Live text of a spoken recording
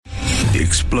The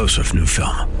explosive new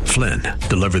film, Flynn,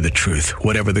 deliver the truth,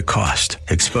 whatever the cost,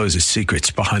 exposes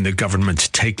secrets behind the government's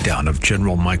takedown of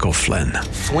General Michael Flynn.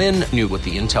 Flynn knew what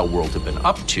the intel world had been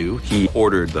up to. He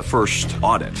ordered the first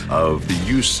audit of the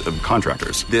use of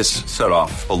contractors. This set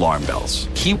off alarm bells.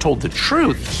 He told the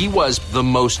truth. He was the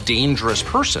most dangerous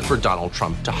person for Donald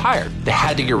Trump to hire. They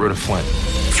had to get rid of Flynn.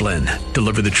 Flynn,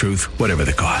 deliver the truth, whatever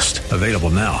the cost. Available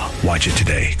now. Watch it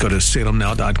today. Go to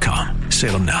salemnow.com.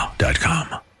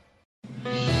 salemnow.com.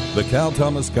 The Cal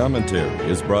Thomas Commentary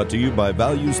is brought to you by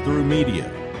Values Through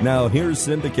Media. Now here's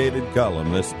syndicated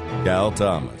columnist Cal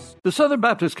Thomas. The Southern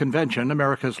Baptist Convention,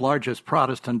 America's largest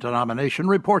Protestant denomination,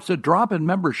 reports a drop in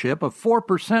membership of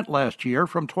 4% last year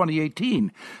from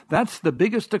 2018. That's the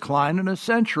biggest decline in a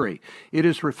century. It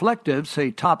is reflective,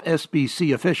 say top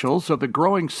SBC officials, of the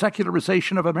growing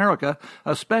secularization of America,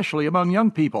 especially among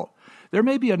young people. There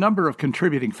may be a number of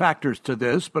contributing factors to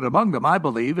this, but among them, I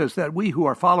believe, is that we who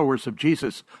are followers of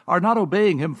Jesus are not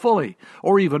obeying him fully,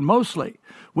 or even mostly.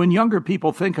 When younger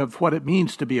people think of what it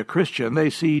means to be a Christian, they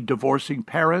see divorcing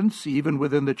parents, even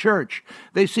within the church.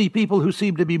 They see people who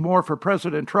seem to be more for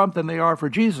President Trump than they are for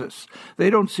Jesus. They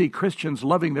don't see Christians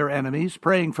loving their enemies,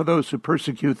 praying for those who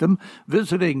persecute them,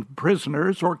 visiting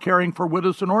prisoners, or caring for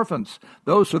widows and orphans.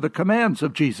 Those are the commands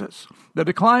of Jesus. The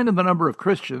decline in the number of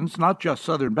Christians, not just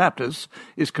Southern Baptists,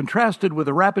 is contrasted with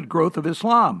the rapid growth of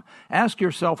Islam. Ask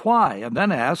yourself why, and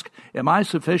then ask, am I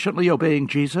sufficiently obeying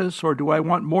Jesus, or do I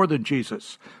want more than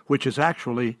Jesus, which is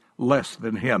actually less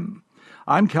than him?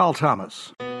 I'm Cal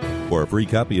Thomas. For a free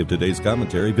copy of today's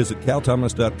commentary, visit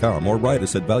calthomas.com or write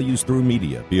us at Values Through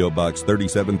Media, P.O. Box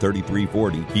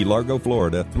 373340, Key Largo,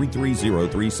 Florida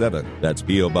 33037. That's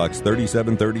P.O. Box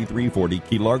 373340,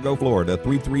 Key Largo, Florida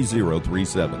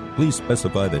 33037. Please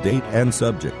specify the date and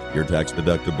subject. Your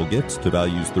tax-deductible gifts to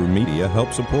Values Through Media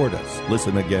help support us.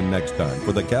 Listen again next time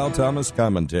for the Cal Thomas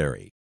Commentary.